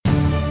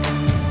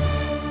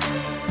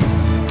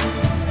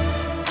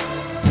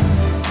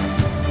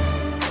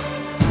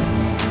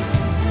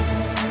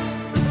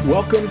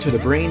Welcome to the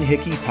Brain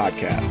Hickey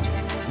Podcast,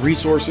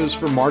 resources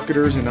for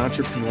marketers and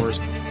entrepreneurs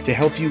to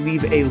help you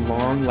leave a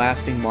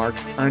long-lasting mark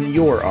on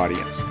your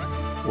audience,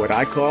 what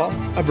I call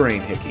a Brain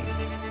Hickey.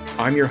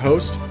 I'm your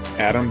host,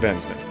 Adam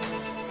Bensman.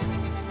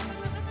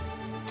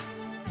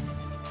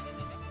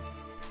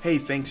 Hey,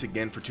 thanks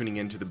again for tuning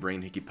in to the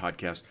Brain Hickey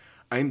Podcast.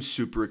 I'm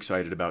super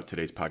excited about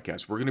today's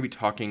podcast. We're going to be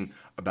talking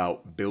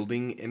about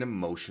building an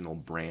emotional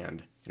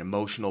brand, an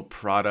emotional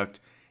product,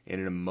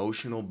 and an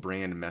emotional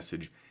brand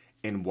message,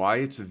 and why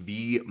it's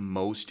the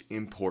most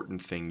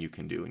important thing you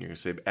can do. And you're going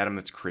to say, Adam,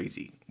 that's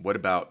crazy. What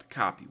about the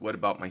copy? What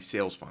about my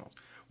sales funnels?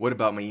 What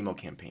about my email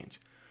campaigns?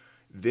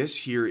 This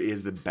here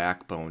is the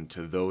backbone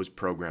to those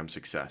program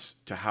success,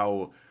 to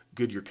how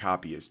good your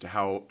copy is, to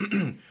how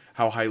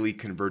how highly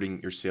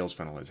converting your sales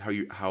funnel is,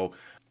 how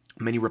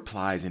many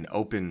replies and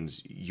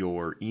opens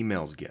your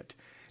emails get.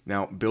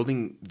 Now,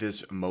 building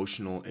this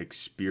emotional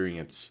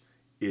experience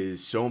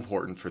is so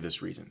important for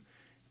this reason.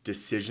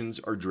 Decisions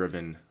are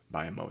driven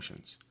by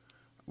emotions.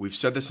 We've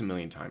said this a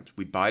million times.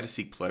 We buy to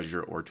seek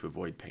pleasure or to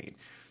avoid pain.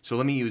 So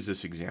let me use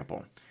this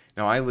example.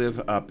 Now, I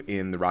live up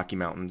in the Rocky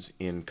Mountains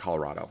in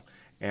Colorado,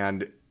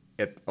 and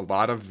at a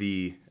lot of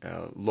the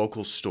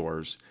local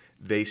stores,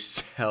 they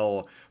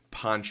sell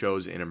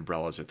ponchos and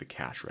umbrellas at the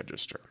cash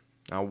register.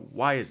 Now,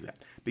 why is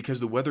that? Because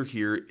the weather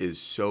here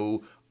is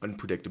so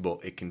unpredictable,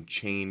 it can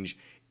change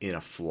in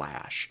a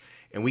flash.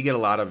 And we get a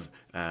lot of,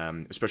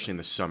 especially in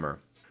the summer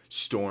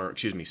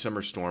storms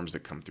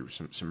that come through,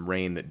 some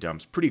rain that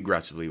dumps pretty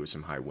aggressively with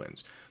some high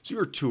winds. So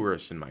you're a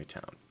tourist in my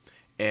town,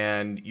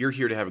 and you're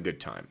here to have a good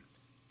time.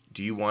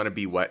 Do you want to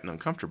be wet and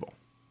uncomfortable?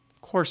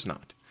 Of course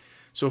not.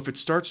 So if it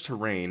starts to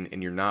rain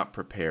and you're not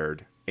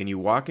prepared, and you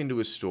walk into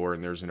a store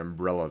and there's an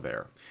umbrella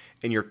there,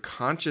 and you're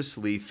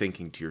consciously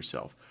thinking to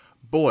yourself,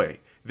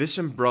 boy, this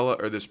umbrella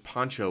or this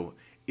poncho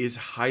is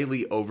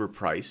highly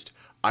overpriced.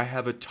 I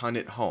have a ton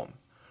at home,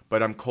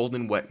 but I'm cold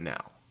and wet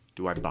now.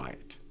 Do I buy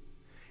it?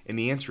 And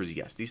the answer is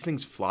yes. These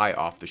things fly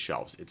off the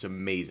shelves. It's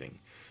amazing.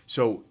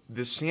 So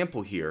this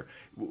sample here,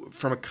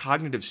 from a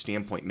cognitive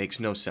standpoint, makes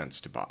no sense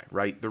to buy,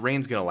 right? The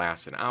rain's going to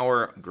last an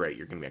hour. Great.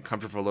 You're going to be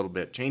uncomfortable for a little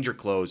bit. Change your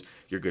clothes.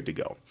 You're good to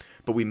go.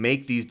 But we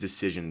make these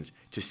decisions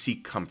to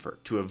seek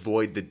comfort, to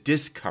avoid the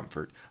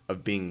discomfort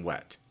of being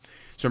wet.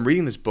 So I'm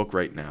reading this book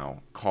right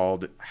now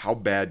called How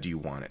Bad Do You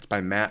Want It? It's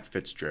by Matt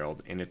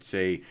Fitzgerald, and it's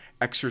a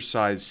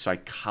exercise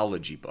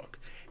psychology book.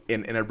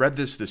 And I read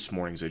this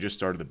morning, so I just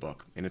started the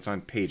book, and it's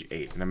on page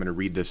 8, and I'm going to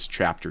read this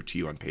chapter to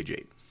you on page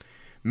 8.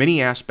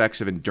 Many aspects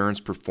of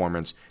endurance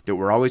performance that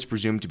were always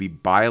presumed to be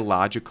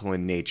biological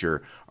in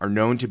nature are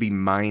known to be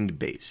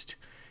mind-based.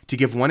 To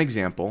give one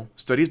example,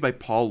 studies by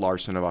Paul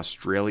Larson of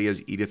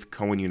Australia's Edith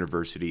Cowan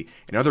University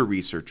and other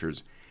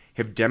researchers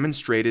have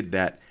demonstrated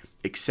that,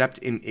 except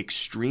in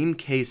extreme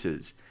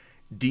cases,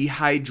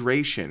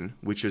 dehydration,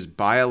 which is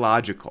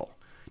biological,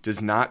 does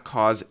not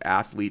cause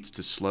athletes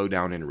to slow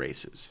down in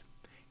races.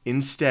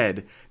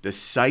 Instead, the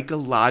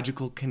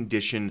psychological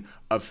condition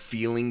of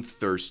feeling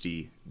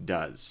thirsty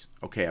does.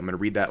 Okay, I'm going to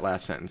read that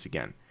last sentence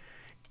again.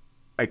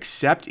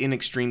 Except in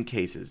extreme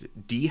cases,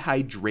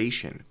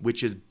 dehydration,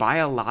 which is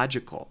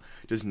biological,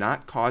 does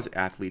not cause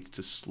athletes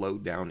to slow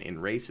down in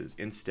races.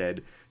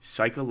 Instead,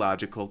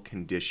 psychological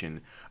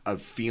condition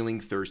of feeling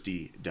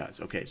thirsty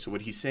does. Okay, so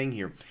what he's saying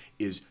here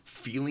is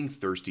feeling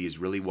thirsty is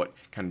really what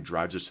kind of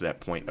drives us to that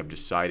point of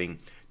deciding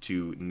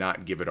to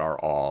not give it our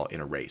all in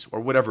a race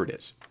or whatever it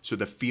is. So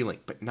the feeling,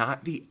 but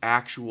not the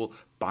actual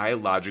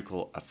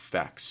biological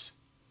effects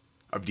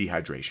of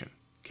dehydration.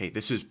 Okay,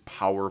 this is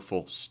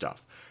powerful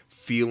stuff.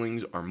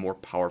 Feelings are more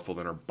powerful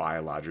than our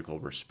biological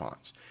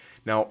response.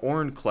 Now,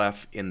 Oren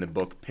Clef in the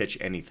book Pitch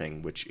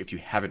Anything, which if you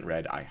haven't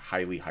read, I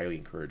highly, highly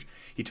encourage,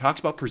 he talks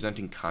about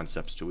presenting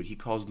concepts to it. He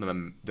calls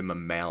them the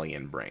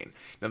mammalian brain.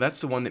 Now, that's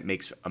the one that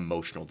makes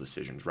emotional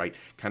decisions, right?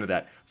 Kind of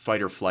that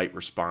fight or flight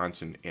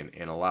response and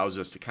allows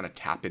us to kind of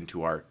tap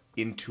into our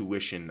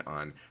intuition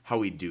on how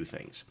we do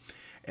things.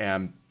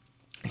 And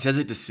he says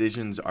that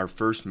decisions are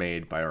first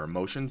made by our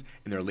emotions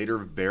and they're later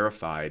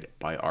verified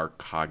by our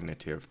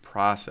cognitive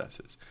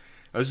processes.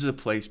 Now, this is a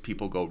place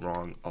people go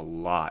wrong a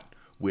lot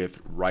with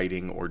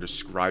writing or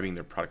describing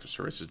their product or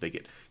services. They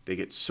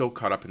get so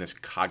caught up in this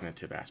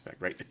cognitive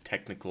aspect, right? The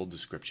technical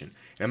description.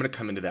 And I'm going to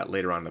come into that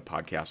later on in the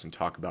podcast and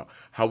talk about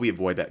how we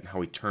avoid that and how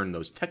we turn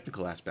those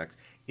technical aspects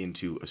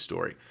into a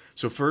story.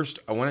 So first,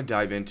 I want to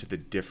dive into the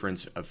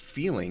difference of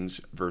feelings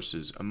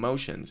versus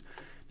emotions.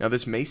 Now,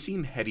 this may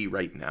seem heady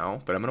right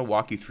now, but I'm going to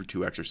walk you through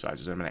 2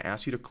 exercises. I'm going to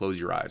ask you to close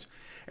your eyes.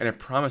 And I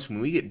promise when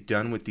we get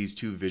done with these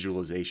 2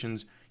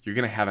 visualizations, you're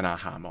going to have an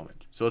aha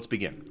moment. So let's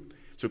begin.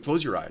 So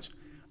close your eyes.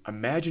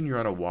 Imagine you're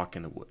on a walk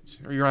in the woods,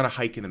 or you're on a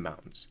hike in the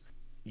mountains.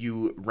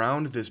 You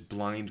round this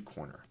blind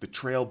corner. The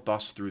trail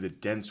busts through the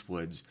dense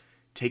woods,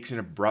 takes an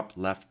abrupt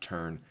left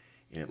turn,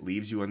 and it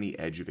leaves you on the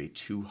edge of a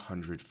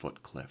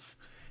 200-foot cliff.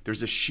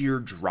 There's a sheer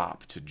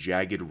drop to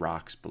jagged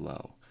rocks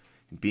below.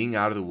 And being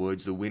out of the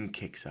woods, the wind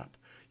kicks up.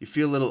 You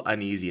feel a little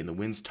uneasy, and the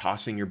wind's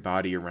tossing your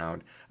body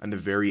around on the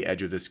very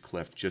edge of this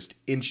cliff, just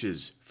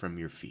inches from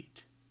your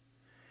feet.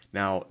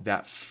 Now,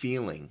 that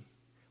feeling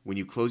when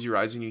you close your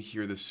eyes and you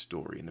hear this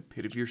story in the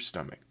pit of your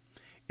stomach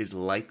is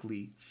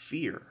likely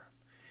fear.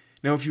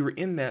 Now, if you were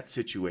in that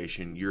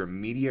situation, your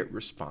immediate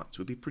response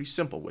would be pretty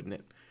simple, wouldn't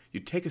it?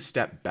 You'd take a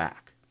step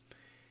back.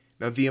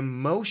 Now, the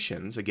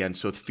emotions, again,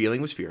 so the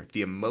feeling was fear,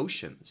 the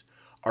emotions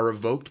are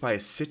evoked by a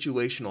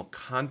situational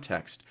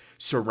context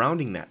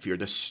surrounding that fear,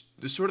 the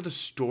sort of the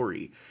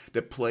story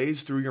that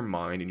plays through your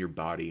mind and your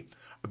body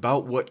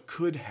about what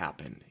could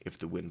happen if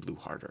the wind blew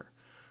harder,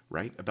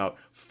 right? About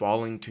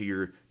falling to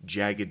your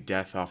jagged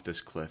death off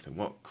this cliff and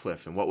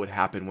what would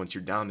happen once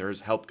you're down there. Is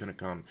help going to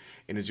come?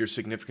 And is your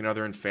significant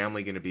other and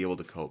family going to be able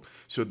to cope?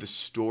 So the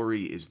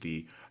story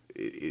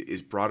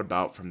is brought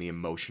about from the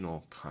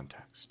emotional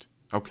context.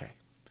 Okay,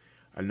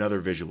 another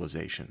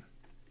visualization.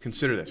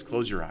 Consider this.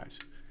 Close your eyes.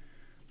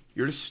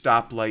 You're at a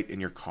stoplight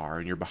in your car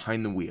and you're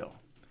behind the wheel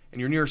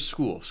and you're near a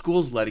school.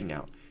 School's letting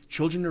out.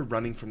 Children are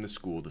running from the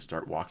school to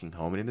start walking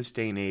home. And in this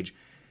day and age,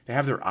 they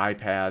have their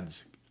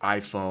iPads,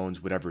 iPhones,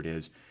 whatever it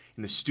is.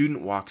 And the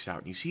student walks out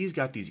and you see he's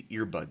got these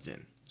earbuds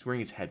in. He's wearing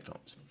his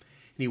headphones.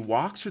 And he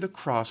walks through the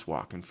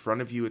crosswalk in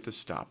front of you at the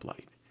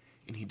stoplight.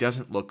 And he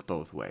doesn't look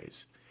both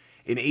ways.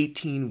 An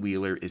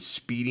 18-wheeler is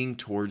speeding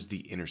towards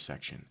the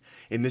intersection.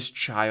 And this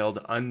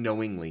child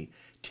unknowingly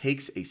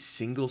takes a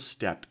single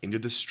step into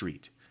the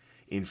street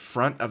in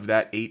front of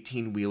that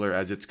 18-wheeler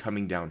as it's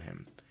coming down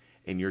him,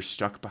 and you're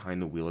stuck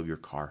behind the wheel of your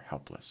car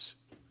helpless.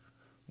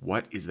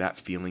 What is that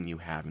feeling you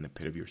have in the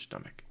pit of your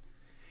stomach?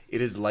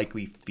 It is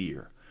likely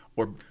fear,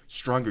 or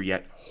stronger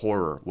yet,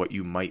 horror, what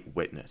you might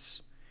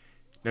witness.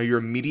 Now, your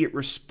immediate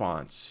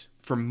response,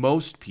 for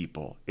most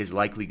people, is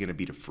likely going to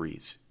be to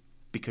freeze,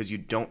 because you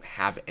don't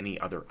have any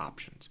other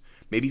options.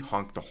 Maybe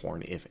honk the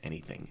horn, if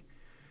anything.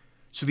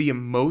 So the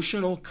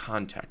emotional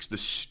context, the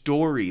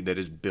story that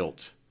is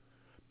built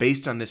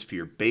based on this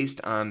fear,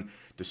 based on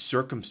the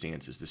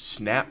circumstances, the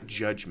snap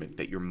judgment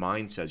that your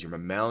mind says, your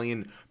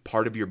mammalian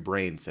part of your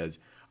brain says,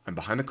 I'm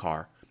behind the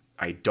car,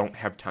 I don't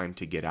have time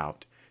to get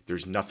out,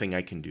 there's nothing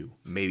I can do,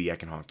 maybe I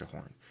can honk the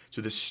horn.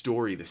 So the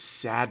story, the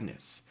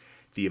sadness,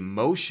 the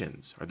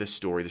emotions are the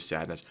story, the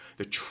sadness,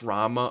 the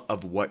trauma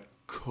of what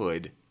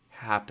could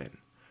happen,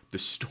 the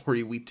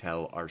story we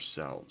tell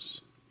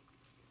ourselves.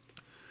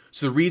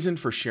 So the reason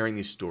for sharing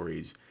these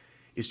stories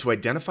is to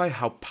identify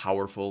how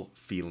powerful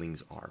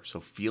feelings are. So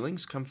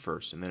feelings come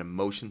first and then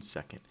emotions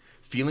second.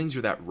 Feelings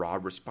are that raw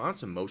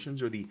response. Emotions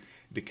are the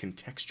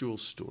contextual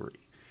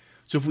story.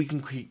 So if we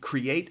can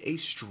create a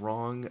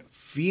strong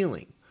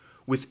feeling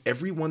with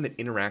everyone that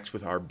interacts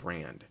with our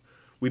brand,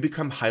 we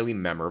become highly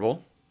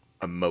memorable,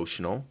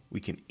 emotional. We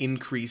can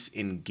increase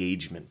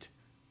engagement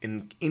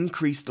and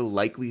increase the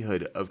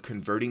likelihood of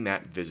converting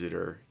that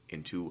visitor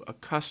into a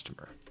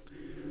customer.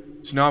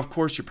 So now, of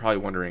course, you're probably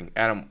wondering,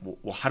 Adam,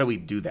 well, how do we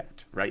do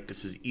that, right?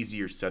 This is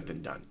easier said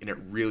than done, and it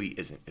really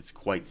isn't. It's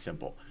quite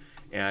simple.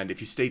 And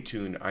if you stay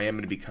tuned, I am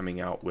going to be coming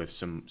out with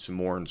some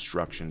more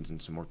instructions and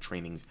some more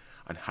trainings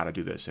on how to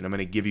do this, and I'm going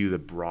to give you the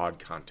broad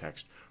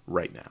context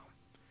right now.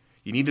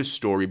 You need to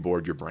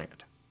storyboard your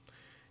brand.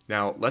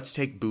 Now, let's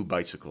take Boo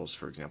Bicycles,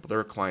 for example. They're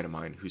a client of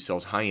mine who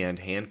sells high-end,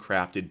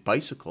 handcrafted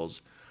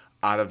bicycles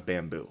out of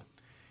bamboo.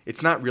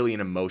 It's not really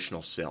an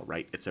emotional sale,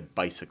 right? It's a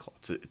bicycle.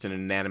 It's an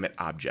inanimate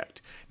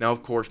object. Now,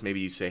 of course, maybe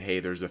you say, hey,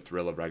 there's the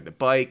thrill of riding the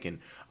bike, and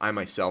I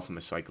myself am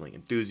a cycling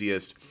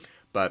enthusiast.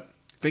 But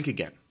think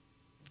again.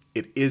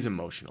 It is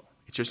emotional.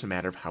 It's just a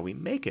matter of how we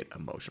make it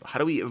emotional. How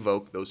do we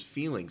evoke those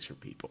feelings for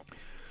people?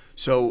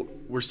 So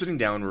we're sitting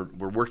down,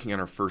 we're working on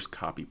our first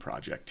copy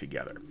project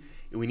together.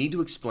 And we need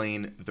to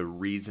explain the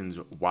reasons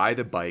why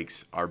the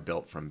bikes are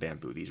built from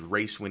bamboo, these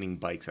race-winning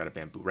bikes out of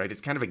bamboo, right?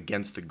 It's kind of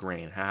against the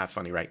grain.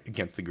 Funny, right?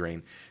 Against the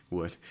grain.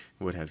 Wood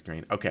has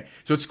grain. Okay,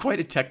 so it's quite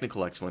a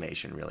technical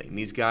explanation, really. And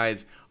these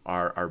guys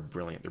are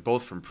brilliant. They're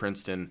both from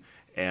Princeton,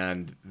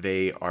 and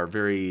they are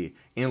very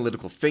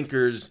analytical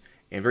thinkers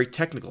and very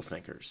technical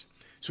thinkers.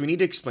 So we need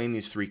to explain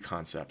these three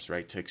concepts,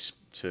 right?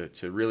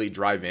 To really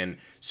drive in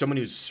someone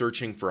who's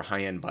searching for a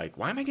high-end bike.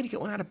 Why am I going to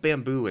get one out of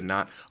bamboo and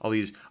not all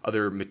these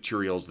other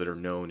materials that are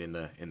known in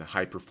the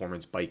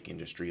high-performance bike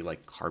industry,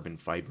 like carbon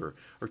fiber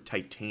or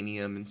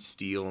titanium and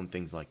steel and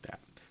things like that?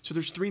 So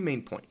there's three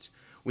main points.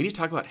 We need to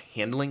talk about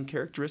handling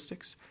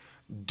characteristics,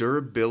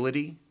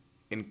 durability,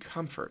 and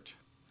comfort.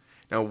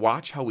 Now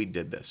watch how we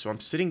did this. So I'm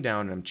sitting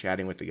down and I'm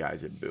chatting with the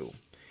guys at Boo,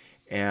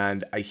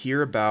 and I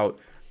hear about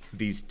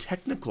these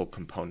technical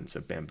components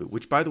of bamboo,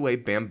 which, by the way,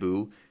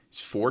 bamboo is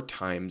 4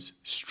 times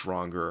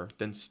stronger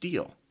than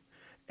steel.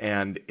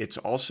 And it's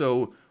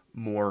also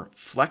more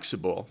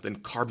flexible than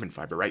carbon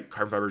fiber, right?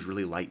 Carbon fiber is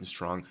really light and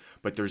strong,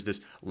 but there's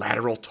this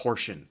lateral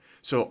torsion.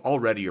 So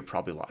already you're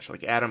probably lost. You're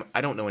like, Adam,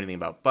 I don't know anything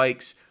about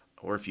bikes,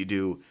 or if you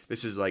do,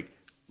 this is like,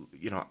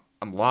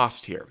 I'm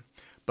lost here.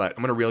 But I'm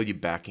going to reel you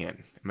back in.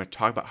 I'm going to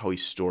talk about how he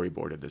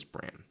storyboarded this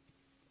brand.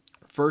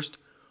 First,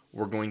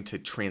 we're going to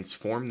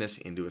transform this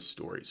into a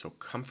story. So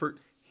comfort,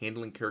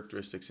 handling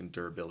characteristics, and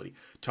durability.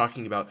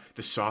 Talking about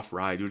the soft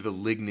ride or the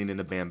lignin in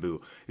the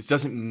bamboo. This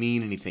doesn't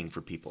mean anything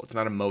for people. It's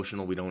not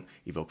emotional. We don't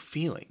evoke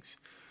feelings.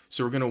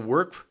 So we're going to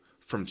work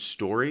from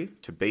story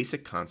to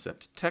basic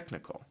concept to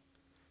technical.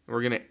 And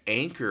we're going to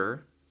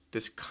anchor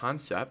this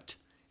concept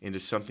into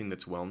something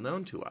that's well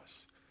known to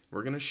us.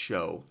 We're going to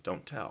show,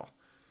 don't tell.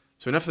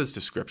 So enough of this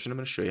description. I'm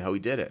going to show you how we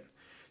did it.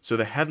 So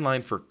the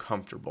headline for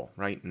comfortable,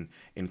 right? And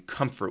in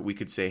comfort, we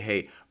could say,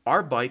 hey,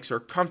 our bikes are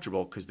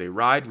comfortable because they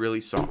ride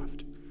really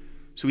soft.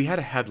 So we had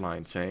a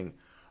headline saying,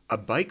 a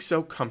bike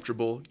so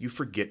comfortable you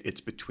forget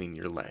it's between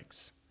your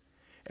legs.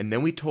 And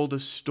then we told a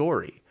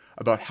story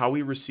about how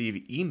we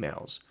receive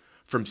emails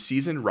from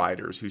seasoned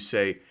riders who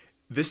say,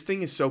 this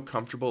thing is so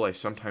comfortable I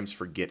sometimes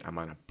forget I'm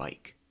on a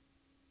bike.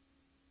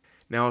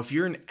 Now, if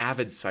you're an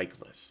avid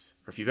cyclist,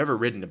 or if you've ever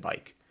ridden a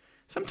bike,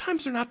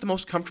 sometimes they're not the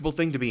most comfortable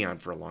thing to be on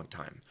for a long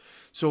time.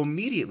 So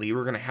immediately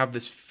we're going to have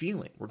this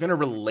feeling. We're going to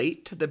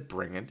relate to the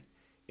brand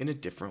in a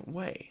different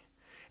way.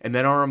 And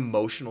then our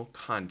emotional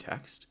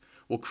context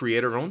will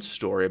create our own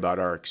story about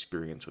our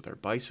experience with our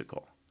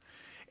bicycle.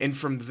 And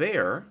from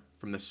there,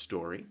 from the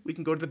story, we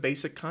can go to the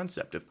basic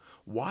concept of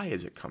why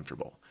is it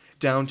comfortable,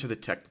 down to the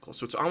technical.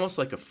 So it's almost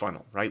like a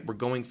funnel, right? We're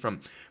going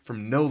from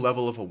no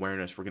level of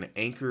awareness. We're going to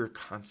anchor a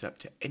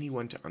concept to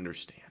anyone to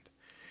understand.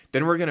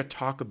 Then we're going to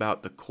talk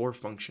about the core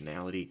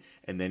functionality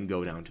and then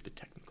go down to the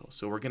technical.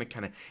 So we're going to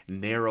kind of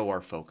narrow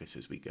our focus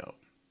as we go.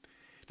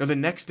 Now, the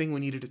next thing we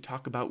needed to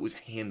talk about was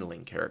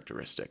handling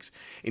characteristics.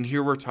 And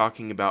here we're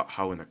talking about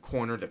how in the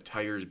corner the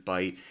tires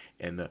bite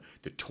and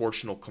the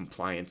torsional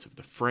compliance of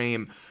the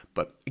frame.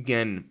 But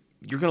again,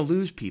 you're going to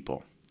lose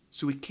people.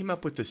 So we came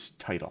up with this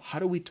title. How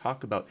do we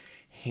talk about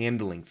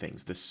handling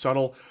things? The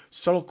subtle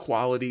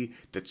quality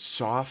that's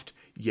soft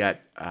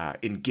yet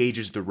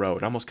engages the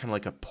road, almost kind of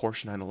like a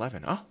Porsche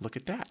 911. Oh, look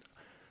at that.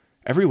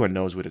 Everyone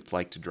knows what it's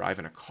like to drive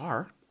in a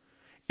car.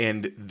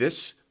 And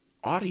this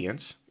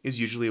audience is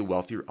usually a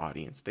wealthier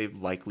audience. They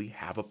likely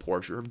have a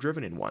Porsche or have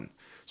driven in one,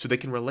 so they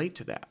can relate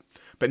to that.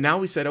 But now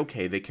we said,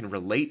 okay, they can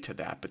relate to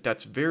that, but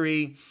that's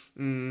very,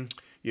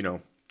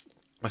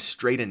 a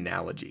straight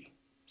analogy.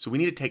 So we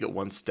need to take it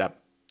one step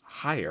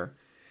higher,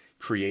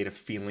 create a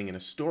feeling and a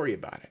story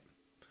about it.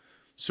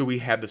 So we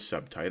had the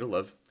subtitle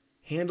of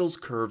Handles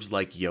Curves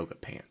Like Yoga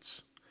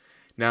Pants.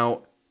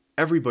 Now,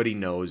 everybody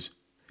knows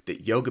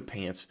that yoga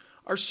pants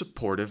are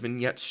supportive and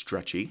yet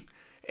stretchy,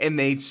 and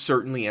they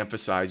certainly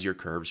emphasize your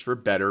curves for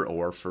better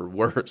or for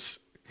worse.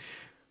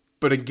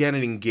 But again,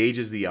 it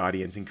engages the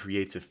audience and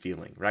creates a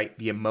feeling, right?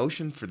 The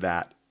emotion for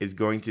that is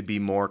going to be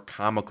more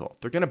comical.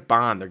 They're going to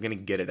bond. They're going to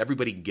get it.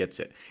 Everybody gets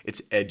it.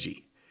 It's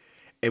edgy.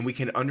 And we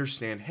can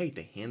understand, hey,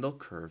 they handle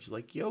curves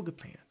like yoga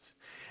pants.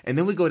 And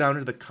then we go down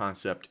to the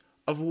concept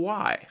of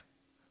why,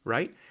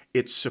 right?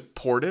 It's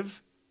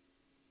supportive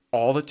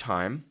all the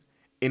time,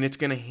 and it's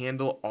going to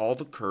handle all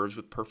the curves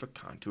with perfect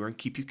contour and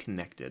keep you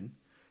connected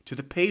to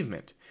the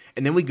pavement.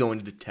 And then we go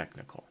into the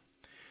technical.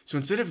 So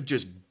instead of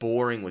just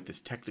boring with this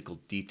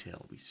technical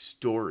detail, we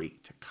story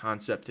to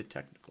concept to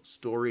technical,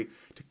 story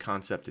to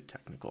concept to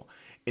technical,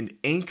 and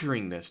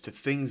anchoring this to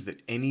things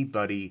that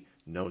anybody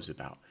knows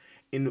about.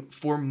 And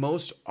for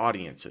most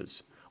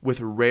audiences,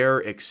 with rare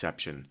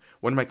exception,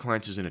 one of my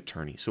clients is an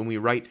attorney. So when we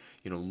write,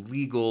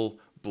 legal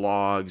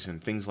blogs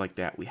and things like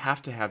that, we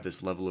have to have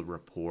this level of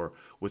rapport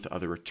with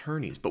other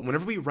attorneys. But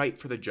whenever we write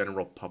for the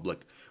general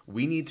public,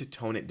 we need to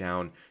tone it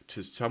down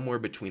to somewhere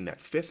between that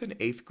 5th and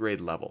 8th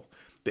grade level,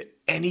 that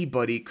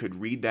anybody could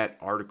read that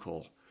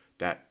article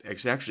that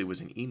actually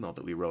was an email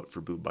that we wrote for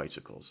Boob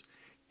Bicycles.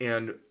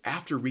 And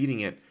after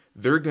reading it,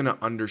 they're going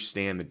to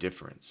understand the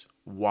difference.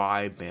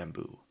 Why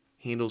bamboo?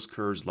 Handles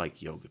curves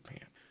like yoga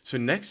pants. So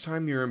next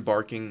time you're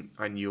embarking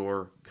on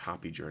your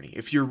copy journey,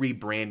 if you're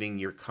rebranding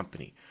your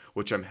company,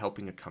 which I'm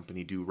helping a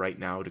company do right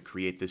now to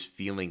create this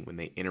feeling when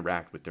they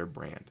interact with their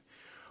brand,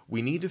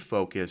 we need to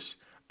focus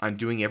on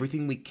doing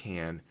everything we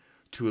can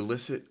to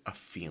elicit a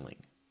feeling.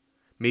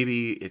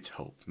 Maybe it's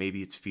hope,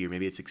 maybe it's fear,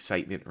 maybe it's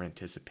excitement or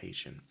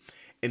anticipation.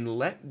 And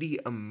let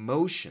the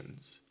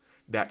emotions,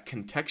 that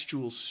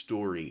contextual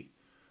story,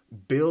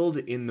 build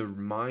in the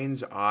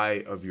mind's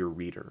eye of your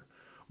reader.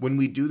 When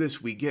we do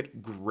this, we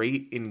get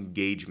great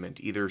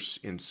engagement, either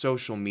in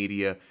social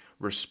media,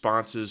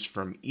 responses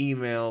from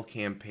email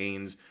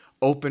campaigns,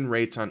 open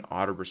rates on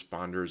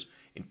autoresponders,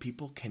 and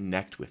people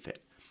connect with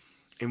it.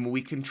 And when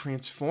we can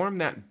transform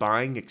that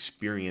buying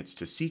experience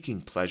to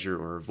seeking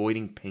pleasure or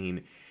avoiding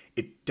pain,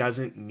 it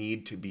doesn't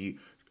need to be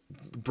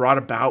brought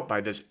about by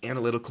this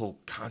analytical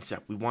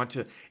concept. We want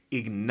to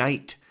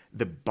ignite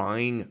the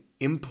buying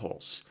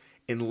impulse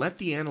and let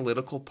the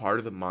analytical part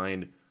of the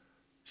mind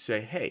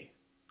say, hey,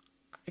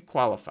 I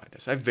qualify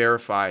this. I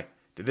verify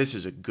that this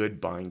is a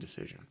good buying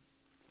decision,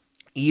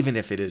 even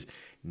if it is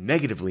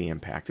negatively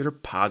impacted or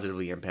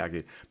positively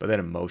impacted by that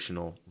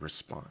emotional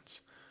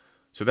response.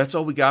 So that's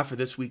all we got for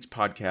this week's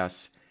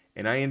podcast.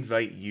 And I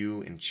invite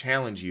you and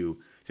challenge you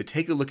to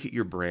take a look at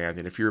your brand.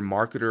 And if you're a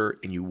marketer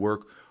and you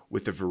work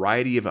with a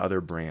variety of other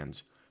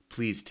brands,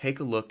 please take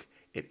a look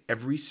at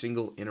every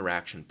single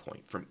interaction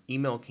point, from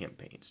email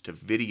campaigns to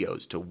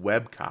videos to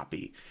web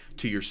copy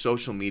to your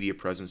social media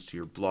presence to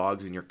your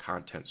blogs and your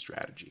content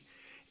strategy,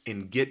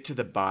 and get to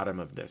the bottom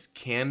of this.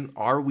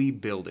 Are we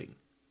building,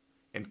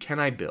 and can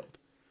I build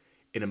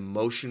an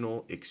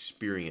emotional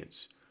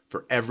experience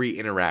for every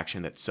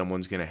interaction that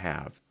someone's going to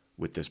have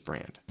with this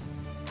brand?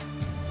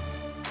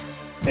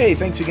 Hey,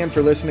 thanks again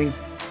for listening.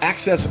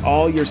 Access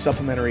all your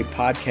supplementary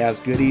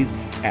podcast goodies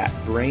at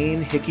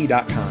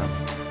brainhickey.com.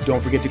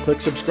 Don't forget to click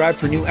subscribe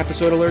for new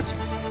episode alerts.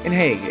 And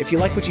hey, if you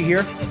like what you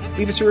hear,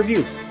 leave us a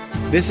review.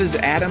 This is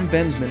Adam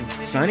Bensman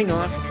signing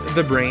off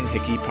the Brain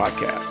Hickey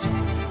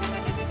Podcast.